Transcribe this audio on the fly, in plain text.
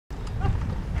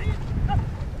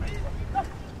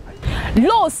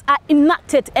Laws are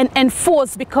enacted and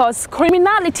enforced because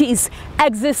criminality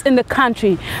exists in the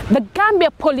country. The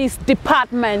Gambia Police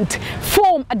Department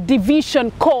formed a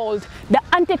division called the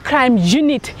Anti-Crime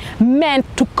Unit, meant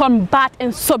to combat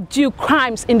and subdue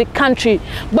crimes in the country.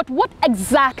 But what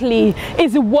exactly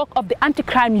is the work of the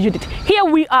Anti-Crime Unit? Here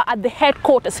we are at the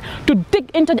headquarters to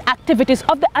dig into the activities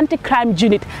of the Anti-Crime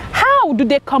Unit. How do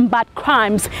they combat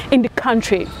crimes in the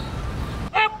country?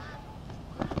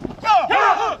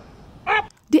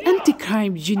 The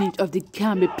Anti-Crime Unit of the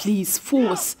Gambia Police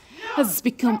Force has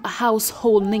become a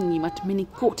household name at many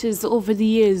quarters over the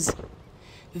years.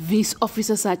 These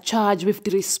officers are charged with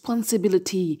the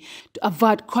responsibility to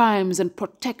avert crimes and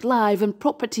protect life and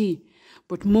property,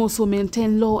 but more so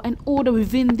maintain law and order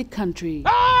within the country.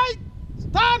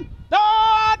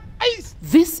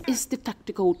 This is the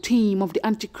tactical team of the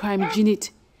Anti-Crime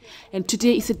Unit, and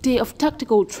today is a day of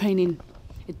tactical training.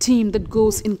 A team that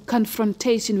goes in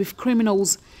confrontation with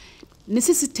criminals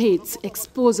necessitates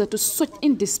exposure to such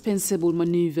indispensable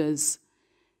maneuvers.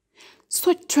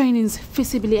 Such trainings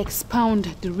visibly expound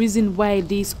the reason why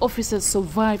these officers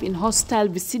survive in hostile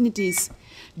vicinities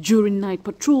during night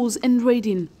patrols and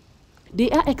raiding. They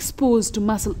are exposed to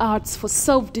martial arts for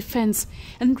self-defense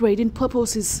and raiding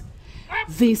purposes.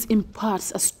 This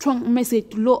imparts a strong message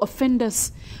to law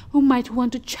offenders who might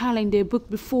want to challenge their book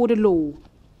before the law.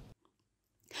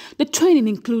 The training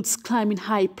includes climbing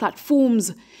high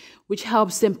platforms, which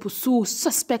helps them pursue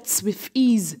suspects with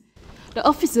ease. The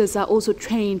officers are also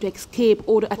trained to escape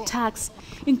other attacks,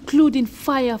 including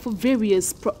fire for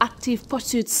various proactive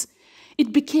pursuits.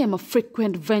 It became a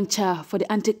frequent venture for the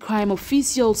anti-crime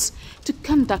officials to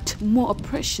conduct more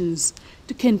operations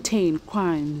to contain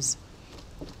crimes.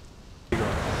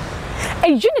 A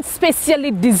unit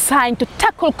specially designed to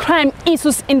tackle crime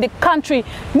issues in the country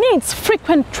needs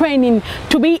frequent training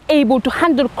to be able to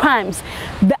handle crimes.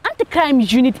 The Anti-Crime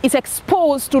Unit is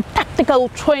exposed to tactical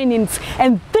trainings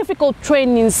and difficult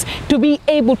trainings to be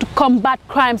able to combat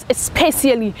crimes,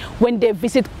 especially when they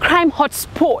visit crime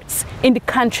hotspots in the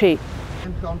country.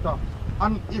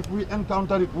 And if we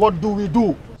encounter it, what do we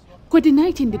do?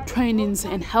 Coordinating the trainings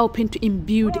and helping to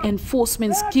imbue the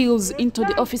enforcement skills into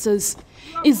the officers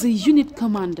is the unit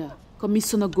commander,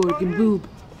 Commissioner Gorgimbub.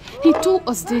 He told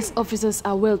us these officers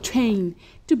are well trained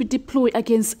to be deployed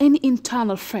against any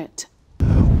internal threat.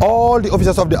 All the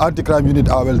officers of the Anti-Crime Unit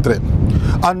are well trained.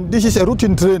 And this is a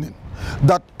routine training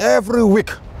that every week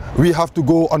we have to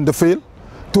go on the field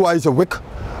twice a week,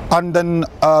 and then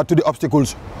to the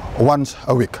obstacles once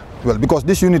a week. Well, because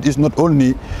this unit is not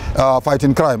only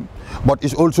fighting crime, but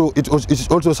it's also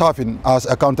serving as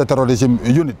a counter-terrorism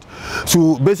unit.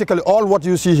 So basically all what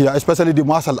you see here, especially the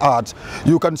martial arts,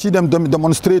 you can see them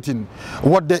demonstrating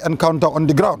what they encounter on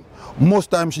the ground. Most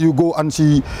times you go and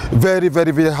see very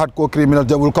hardcore criminals.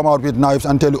 They will come out with knives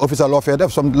and tell you, Officer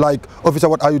Lawfare, something like, Officer,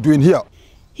 what are you doing here?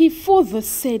 He further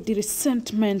said the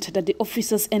resentment that the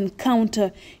officers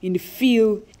encounter in the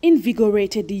field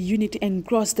invigorated the unit to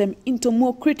engross them into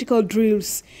more critical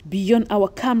drills beyond our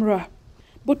camera.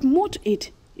 But more to it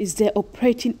is their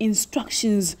operating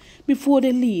instructions before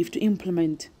they leave to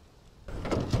implement.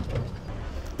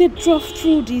 They drove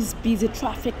through this busy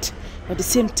traffic, at the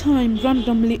same time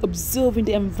randomly observing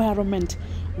the environment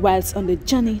whilst on the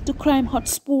journey to crime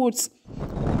hotspots.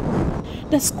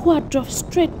 The squad drove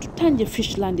straight to Tanja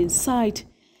Fish Landing site,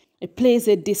 a place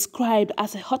they described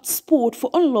as a hotspot for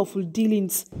unlawful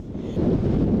dealings.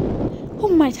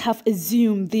 Who might have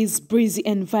assumed this breezy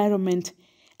environment,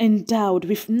 endowed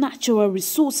with natural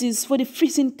resources for the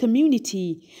fishing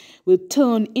community, will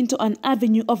turn into an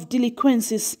avenue of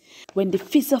delinquencies when the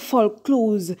fishers fall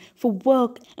close for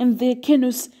work and their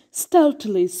canoes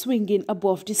stealthily swinging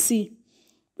above the sea.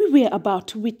 We were about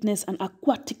to witness an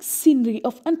aquatic scenery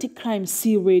of anti-crime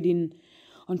sea raiding,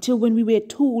 until when we were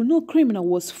told no criminal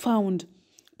was found.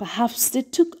 Perhaps they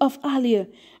took off earlier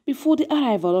before the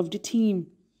arrival of the team.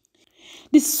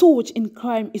 The surge in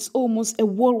crime is almost a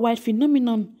worldwide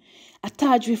phenomenon,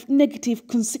 attached with negative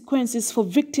consequences for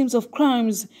victims of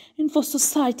crimes and for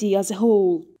society as a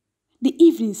whole. The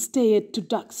evening stayed to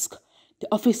dusk. The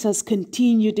officers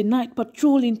continued the night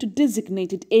patrolling to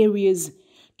designated areas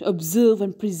to observe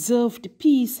and preserve the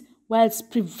peace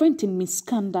whilst preventing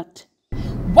misconduct.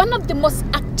 One of the most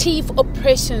active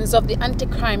operations of the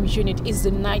Anti-Crime Unit is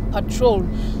the night patrol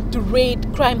to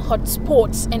raid crime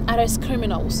hotspots and arrest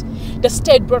criminals. The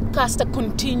state broadcaster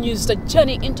continues the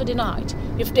journey into the night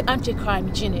with the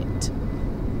Anti-Crime Unit.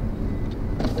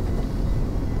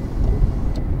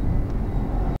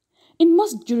 In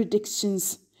most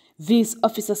jurisdictions, these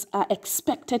officers are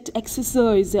expected to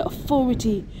exercise their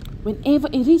authority whenever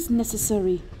it is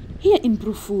necessary. Here in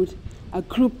Bruford, A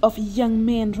group of young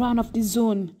men ran off the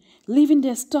zone, leaving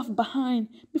their stuff behind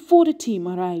before the team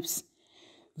arrives.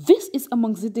 This is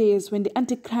amongst the days when the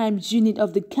anti-crime unit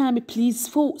of the Gambia police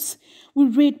force will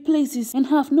raid places and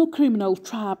have no criminal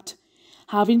trapped.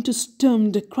 Having to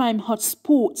storm the crime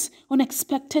hotspots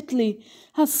unexpectedly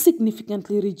has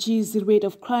significantly reduced the rate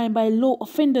of crime by law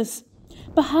offenders,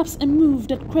 perhaps a move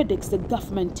that credits the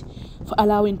government for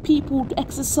allowing people to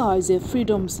exercise their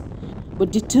freedoms,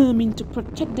 but determined to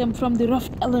protect them from the rough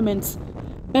elements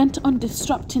bent on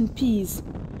disrupting peace.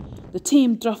 The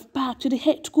team drove back to the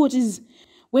headquarters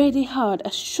where they had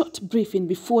a short briefing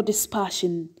before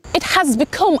dispatching. It has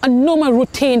become a normal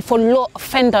routine for law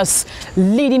offenders,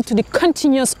 leading to the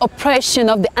continuous oppression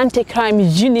of the anti-crime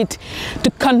unit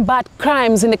to combat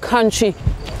crimes in the country.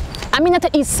 Aminata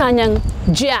E.Sanyang,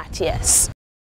 GRTS.